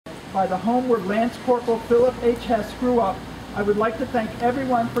by the home where Lance Corporal Philip H. Hess grew up, I would like to thank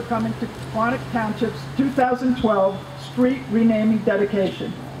everyone for coming to Pequannock Township's 2012 street renaming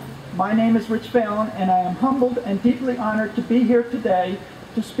dedication. My name is Rich Phelan, and I am humbled and deeply honored to be here today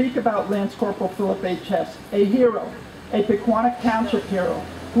to speak about Lance Corporal Philip H. Hess, a hero, a Pequannock Township hero,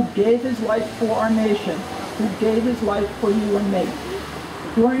 who gave his life for our nation, who gave his life for you and me.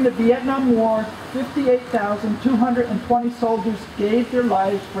 During the Vietnam War, 58,220 soldiers gave their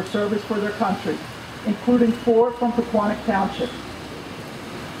lives for service for their country, including 4 from Pequannock Township.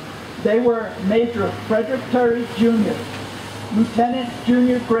 They were Major Frederick Terry Jr., Lieutenant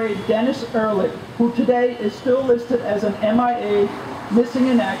Junior Grade Dennis Ehrlich, who today is still listed as an MIA, missing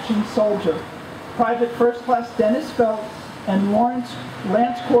in action soldier, Private First Class Dennis Phelps, and Lance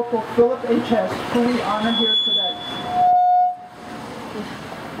Corporal Philip H. Hess, who we honor here today.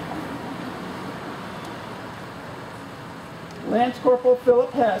 Lance Corporal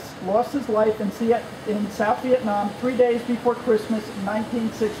Philip Hess lost his life in South Vietnam 3 days before Christmas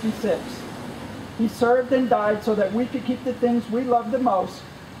 1966. He served and died so that we could keep the things we love the most,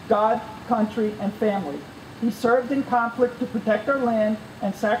 God, country, and family. He served in conflict to protect our land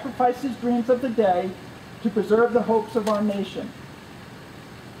and sacrificed his dreams of the day to preserve the hopes of our nation.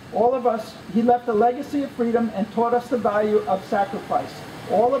 All of us, he left a legacy of freedom and taught us the value of sacrifice.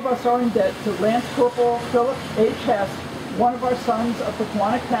 All of us are in debt to Lance Corporal Philip H. Hess, one of our sons of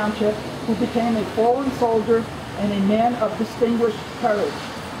Pequannock Township, who became a fallen soldier and a man of distinguished courage.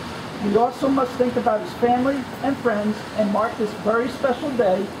 We also must think about his family and friends and mark this very special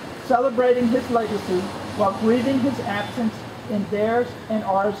day celebrating his legacy while grieving his absence in theirs and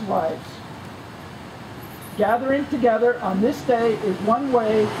ours lives. Gathering together on this day is one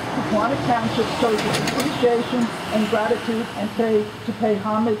way Pequannock Township shows its appreciation and gratitude and to pay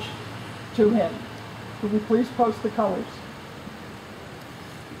homage to him. Could we please post the colors?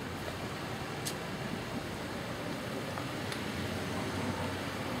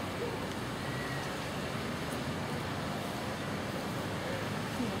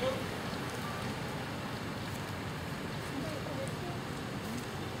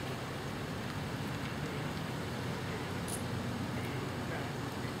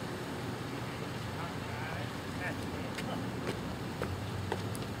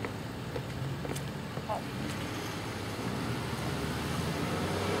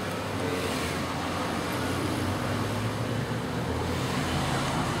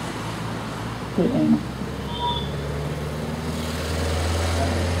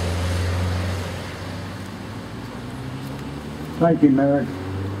 Thank you, Merrick.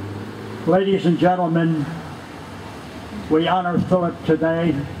 Ladies and gentlemen, we honor Philip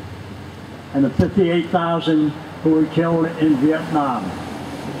today and the 58,000 who were killed in Vietnam.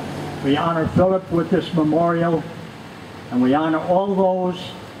 We honor Philip with this memorial, and we honor all those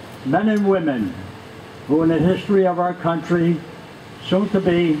men and women who in the history of our country, soon to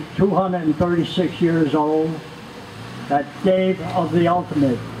be 236 years old, that gave of the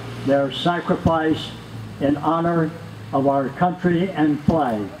ultimate their sacrifice in honor of our country and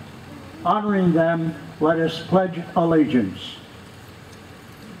flag. Honoring them, let us pledge allegiance.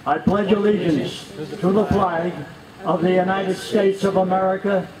 I pledge allegiance to the flag of the United States of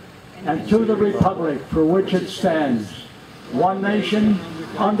America and to the republic for which it stands, one nation,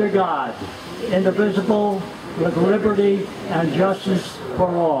 under God, indivisible, with liberty and justice for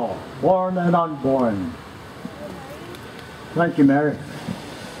all, born and unborn. Thank you, Mary.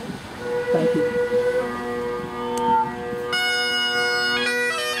 Thank you.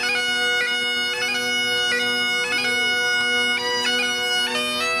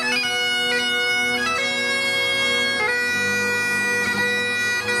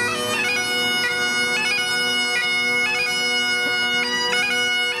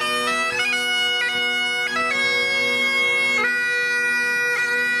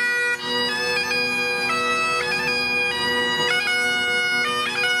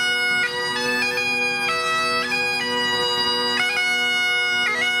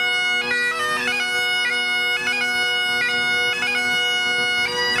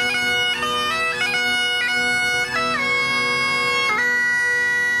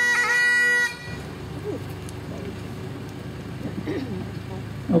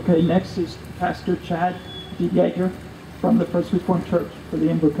 Okay, next is Pastor Chad D. Yeager from the First Reformed Church for the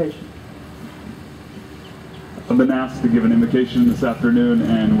invocation. I've been asked to give an invocation this afternoon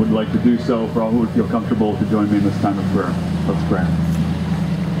and would like to do so for all who would feel comfortable to join me in this time of prayer. Let's pray.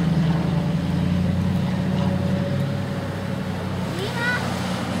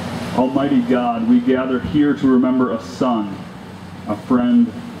 Almighty God, we gather here to remember a son, a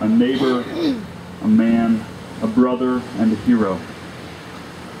friend, a neighbor, a man, a brother, and a hero.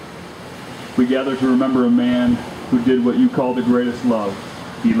 We gather to remember a man who did what you call the greatest love.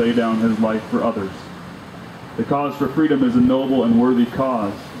 He laid down his life for others. The cause for freedom is a noble and worthy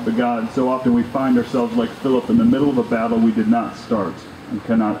cause, but God, so often we find ourselves like Philip in the middle of a battle we did not start and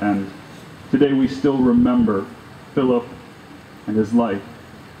cannot end. Today we still remember Philip and his life.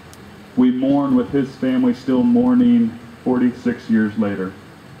 We mourn with his family still mourning 46 years later.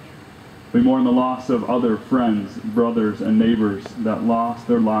 We mourn the loss of other friends, brothers, and neighbors that lost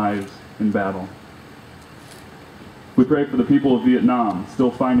their lives in battle. We pray for the people of Vietnam, still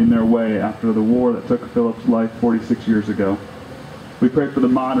finding their way after the war that took Philip's life 46 years ago. We pray for the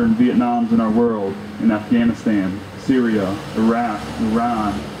modern Vietnams in our world, in Afghanistan, Syria, Iraq,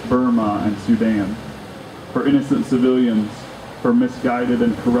 Iran, Burma, and Sudan. For innocent civilians, for misguided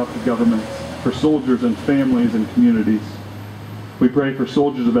and corrupt governments, for soldiers and families and communities. We pray for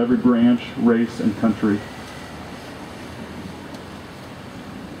soldiers of every branch, race, and country.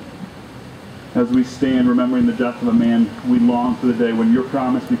 As we stand remembering the death of a man, we long for the day when your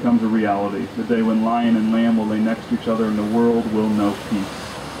promise becomes a reality, the day when lion and lamb will lay next to each other and the world will know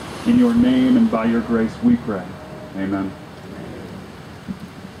peace. In your name and by your grace we pray. Amen.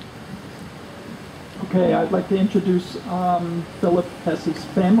 Okay, I'd like to introduce Philip Hess's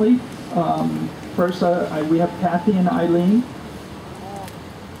family. First, we have Kathy and Eileen.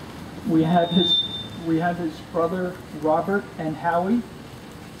 We have his brother Robert and Howie.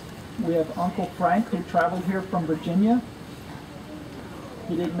 We have Uncle Frank, who traveled here from Virginia.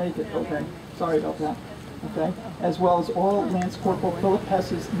 He didn't make it. Okay, sorry about that. Okay, as well as all Lance Corporal Philip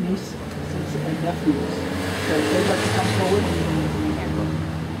Hess's nieces and nephews. So if they'd like to come forward.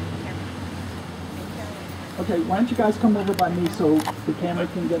 Okay, why don't you guys come over by me so the camera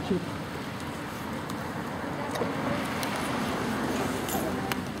can get you?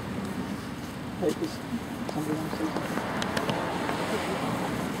 Okay, just somebody want to say something?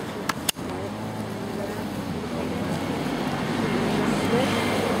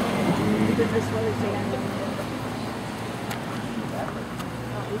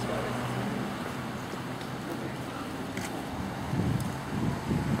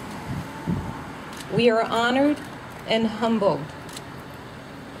 We are honored and humbled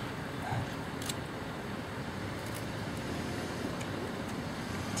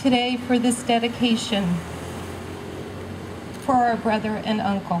today for this dedication for our brother and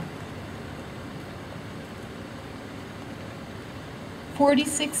uncle.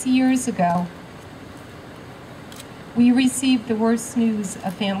 46 years ago, we received the worst news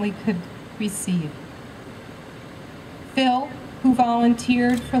a family could receive. Phil, who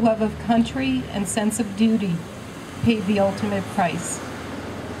volunteered for love of country and sense of duty, paid the ultimate price.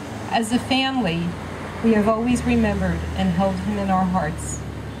 As a family, we have always remembered and held him in our hearts.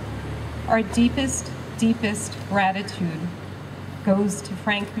 Our deepest, deepest gratitude goes to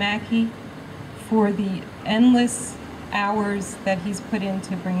Frank Mackey for the endless hours that he's put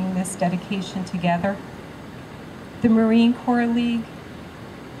into bringing this dedication together, the Marine Corps League,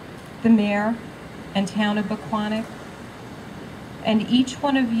 the Mayor and Town of Bucquoneck, and each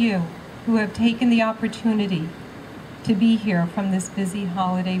one of you who have taken the opportunity to be here from this busy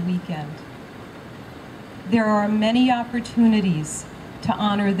holiday weekend. There are many opportunities to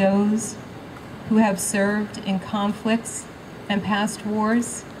honor those who have served in conflicts and past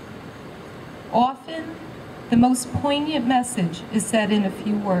wars. Often, the most poignant message is said in a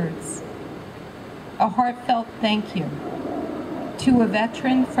few words. A heartfelt thank you to a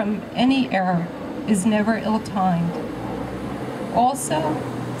veteran from any era is never ill-timed. Also,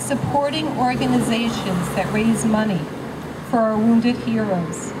 supporting organizations that raise money for our wounded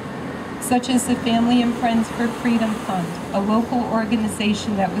heroes, such as the Family and Friends for Freedom Fund, a local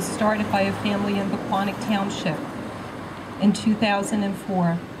organization that was started by a family in Bucquoneck Township in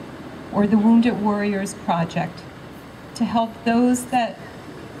 2004, or the Wounded Warriors Project, to help those that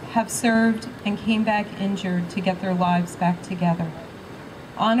have served and came back injured to get their lives back together.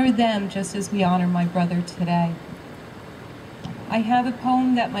 Honor them just as we honor my brother today. I have a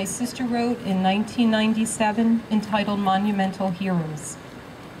poem that my sister wrote in 1997 entitled Monumental Heroes.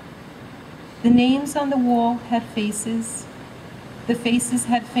 The names on the wall had faces. The faces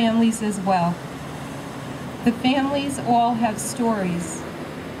had families as well. The families all have stories.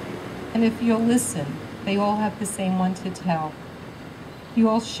 And if you'll listen, they all have the same one to tell. You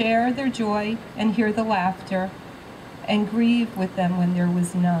will share their joy and hear the laughter and grieve with them when there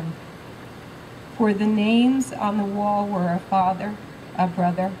was none. For the names on the wall were a father, a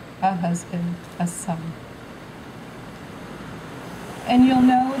brother, a husband, a son. And you'll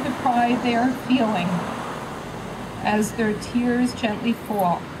know the pride they are feeling as their tears gently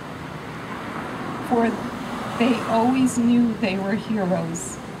fall. For they always knew they were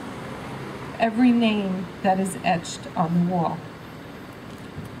heroes. every name that is etched on the wall.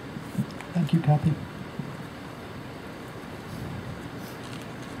 Thank you, Kathy.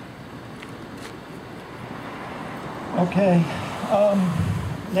 Okay.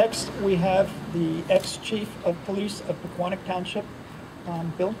 Next, we have the ex-chief of police of Pequannock Township,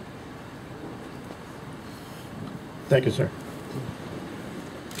 Bill. Thank you, sir.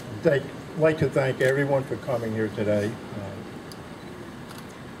 I'd like to thank everyone for coming here today,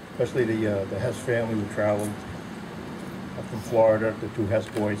 especially the Hess family who traveled up from Florida. The two Hess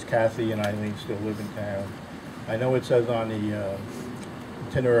boys, Kathy and Eileen, still live in town. I know it says on the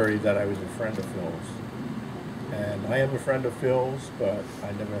itinerary that I was a friend of Phil's. And I am a friend of Phil's, but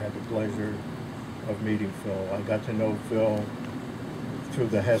I never had the pleasure of meeting Phil. I got to know Phil through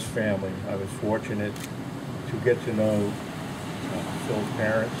the Hess family. I was fortunate to get to know Phil's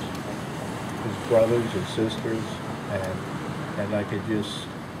parents, his brothers, his sisters, and I could just,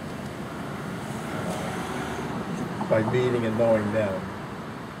 by meeting and knowing them,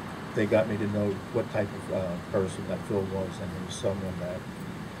 they got me to know what type of person that Phil was, and he was someone that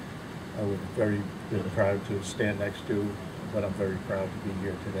I would very proud to stand next to, but I'm very proud to be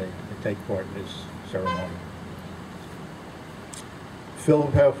here today and take part in this ceremony.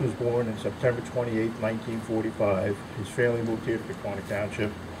 Philip Hess was born on September 28, 1945. His family moved here to Pequannock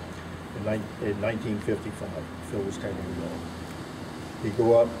Township in 1955. Phil was 10 years old. He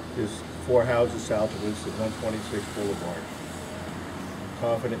grew up just 4 houses south of us at 126 Boulevard. I'm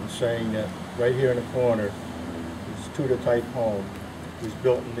confident in saying that right here in the corner is a Tudor-type home. It was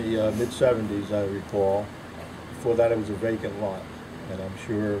built in the mid-70s, I recall. Before that, it was a vacant lot, and I'm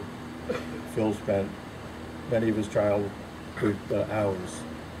sure Phil spent many of his childhood hours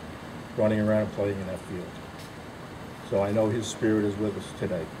running around and playing in that field. So I know his spirit is with us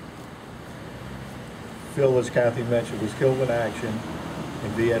today. Phil, as Kathy mentioned, was killed in action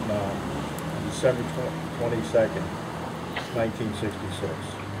in Vietnam on December 22nd, 1966.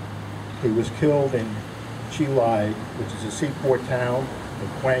 He was killed in Chi Lai, which is a seaport town in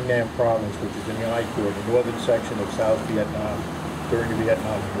Quang Nam province, which is in the I Corps, the northern section of South Vietnam, during the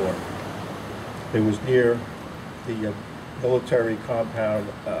Vietnam War. It was near the military compound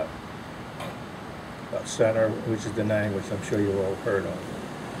center, which is Da Nang, which I'm sure you've all heard of.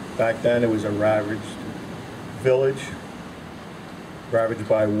 Back then, it was a ravaged village, ravaged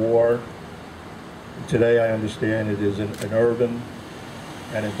by war. Today, I understand it is an urban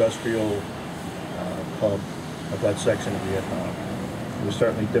and industrial hub of that section of Vietnam. It was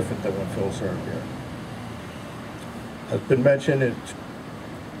certainly different than when Phil served here. As been mentioned, it's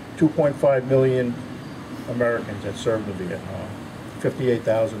 2.5 million Americans that served in Vietnam.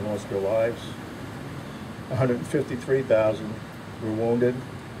 58,000 lost their lives. 153,000 were wounded.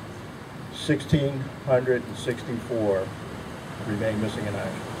 1,664 remain missing in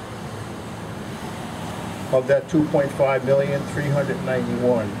action. Of that 2.5 million,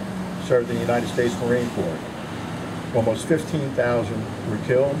 391 served in the United States Marine Corps. Almost 15,000 were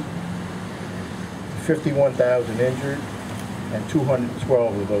killed, 51,000 injured, and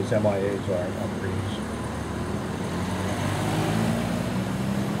 212 of those MIAs are Marines.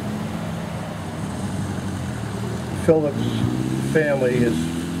 Philip's family,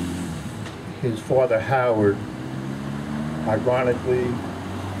 his father Howard, ironically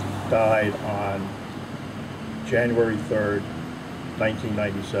died on January 3rd,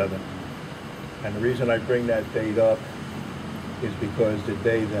 1997. And the reason I bring that date up is because the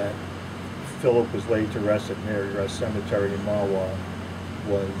day that Philip was laid to rest at Mary Rest Cemetery in Mahwah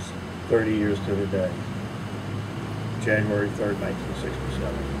was 30 years to the day, January 3rd,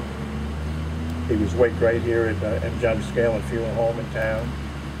 1967. He was waked right here at M. John Scale Funeral Home in town.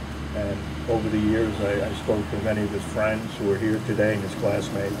 And over the years, I spoke to many of his friends who are here today and his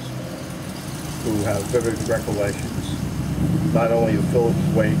classmates who have vivid recollections, not only of Philip's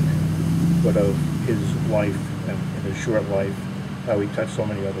wake, but of his life and his short life, how he touched so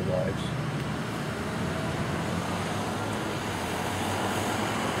many other lives.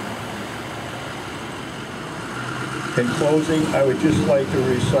 In closing, I would just like to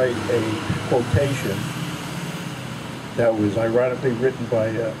recite a quotation that was ironically written by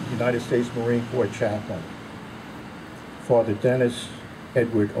a United States Marine Corps chaplain, Father Dennis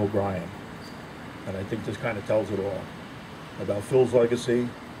Edward O'Brien. And I think this kind of tells it all about Phil's legacy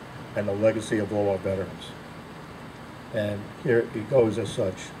and the legacy of all our veterans. And here it goes as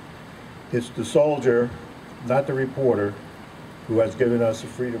such. It's the soldier, not the reporter, who has given us the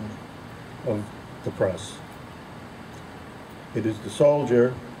freedom of the press. It is the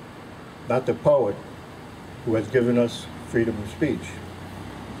soldier, not the poet, who has given us freedom of speech.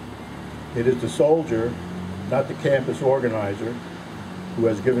 It is the soldier, not the campus organizer, who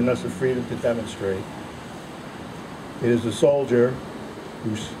has given us the freedom to demonstrate. It is the soldier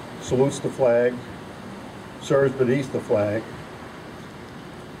who salutes the flag, serves beneath the flag,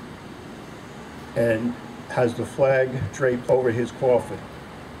 and has the flag draped over his coffin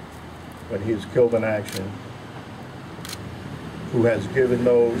when he is killed in action, who has given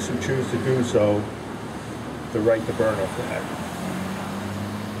those who choose to do so the right to burn our flag.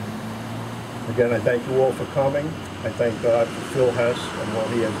 Again, I thank you all for coming. I thank God for Phil Hess and what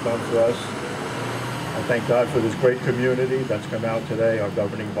he has done for us. I thank God for this great community that's come out today, our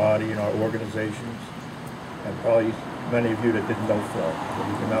governing body and our organizations, and probably many of you that didn't know Phil, but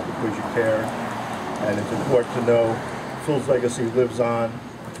you came out because you care. And it's important to know Phil's legacy lives on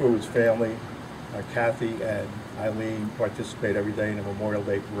through his family. Kathy and Eileen participate every day in the Memorial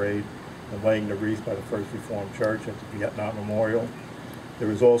Day Parade and laying the wreath by the First Reformed Church at the Vietnam Memorial.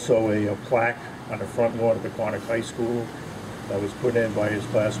 There is also a plaque on the front lawn of Pequannock High School that was put in by his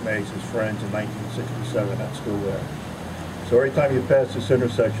classmates, his friends in 1967 at school there. So every time you pass this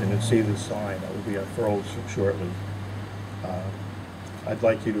intersection and see this sign that will be unfurled shortly, I'd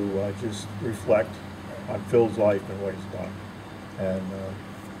like you to just reflect on Phil's life and what he's done. And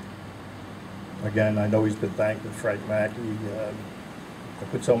again, I know he's been thanked with Frank Mackey. I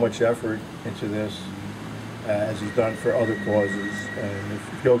put so much effort into this as he's done for other causes. And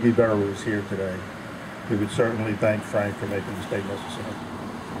if Yogi Berra was here today, we would certainly thank Frank for making the state necessary.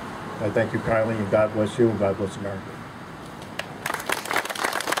 I thank you kindly, and God bless you, and God bless America.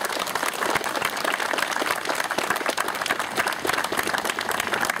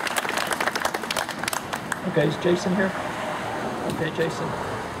 Okay, is Jason here? Okay, Jason,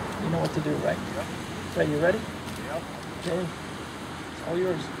 you know what to do, right? Okay, you ready? Yep. Okay, it's all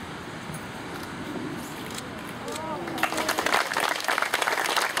yours.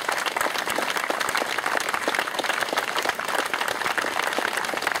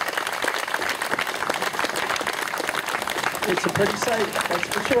 It's a pretty sight, that's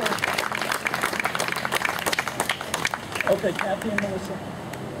for sure. Okay, Kathy and Melissa.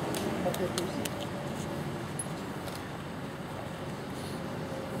 Okay, please.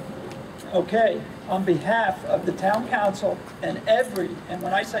 Okay, on behalf of the town council and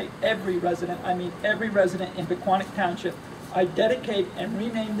when I say every resident, I mean every resident in Pequannock Township, I dedicate and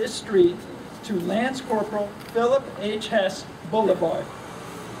rename this street to Lance Corporal Philip H. Hess Boulevard.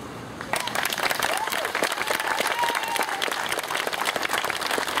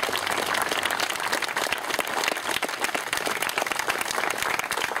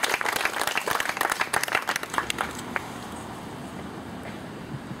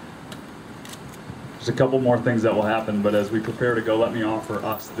 There's a couple more things that will happen, but as we prepare to go, let me offer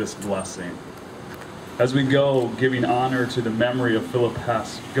us this blessing. As we go, giving honor to the memory of Philip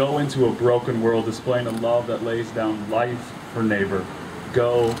Hess, go into a broken world displaying a love that lays down life for neighbor.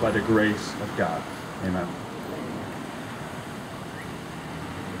 Go by the grace of God. Amen.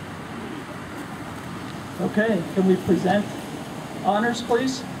 Okay, can we present honors,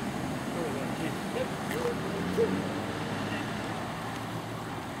 please?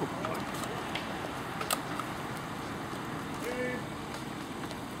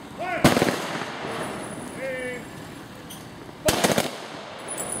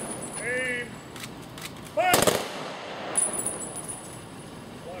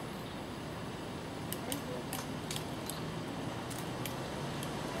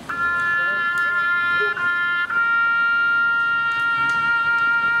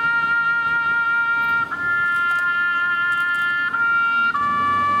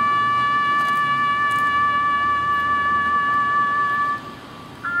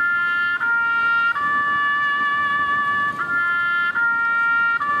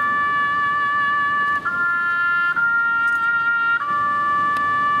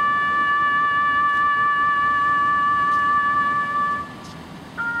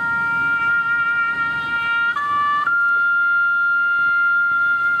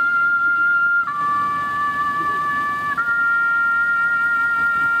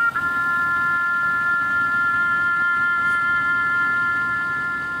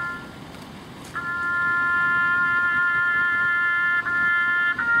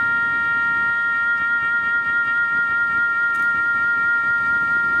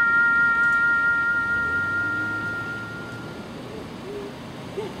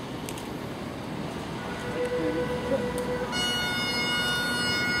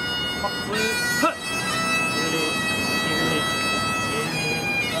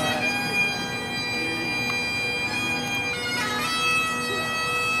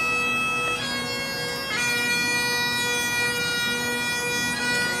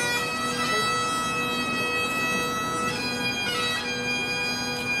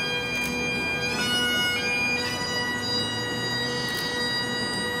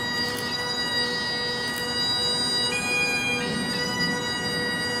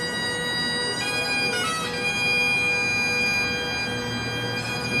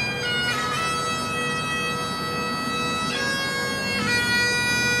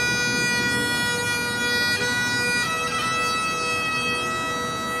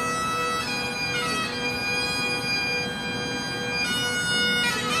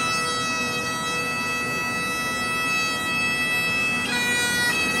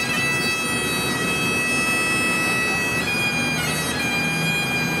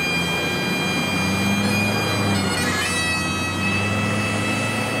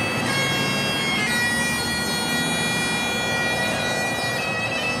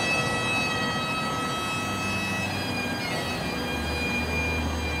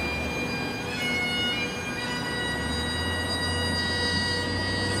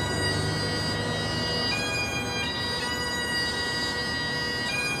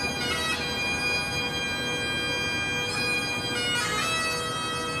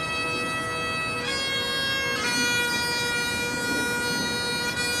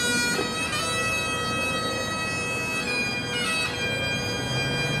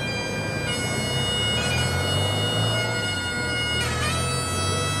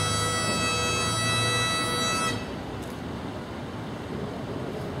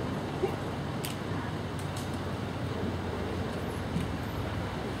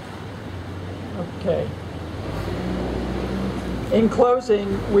 Okay. In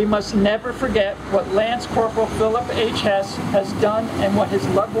closing, we must never forget what Lance Corporal Philip H. Hess has done and what his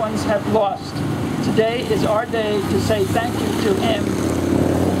loved ones have lost. Today is our day to say thank you to him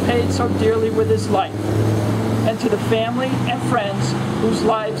who paid so dearly with his life, and to the family and friends whose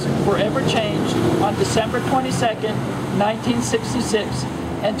lives were ever changed on December 22nd, 1966,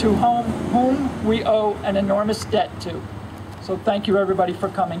 and to whom we owe an enormous debt to. So thank you everybody for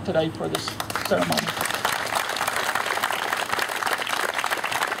coming today for this ceremony.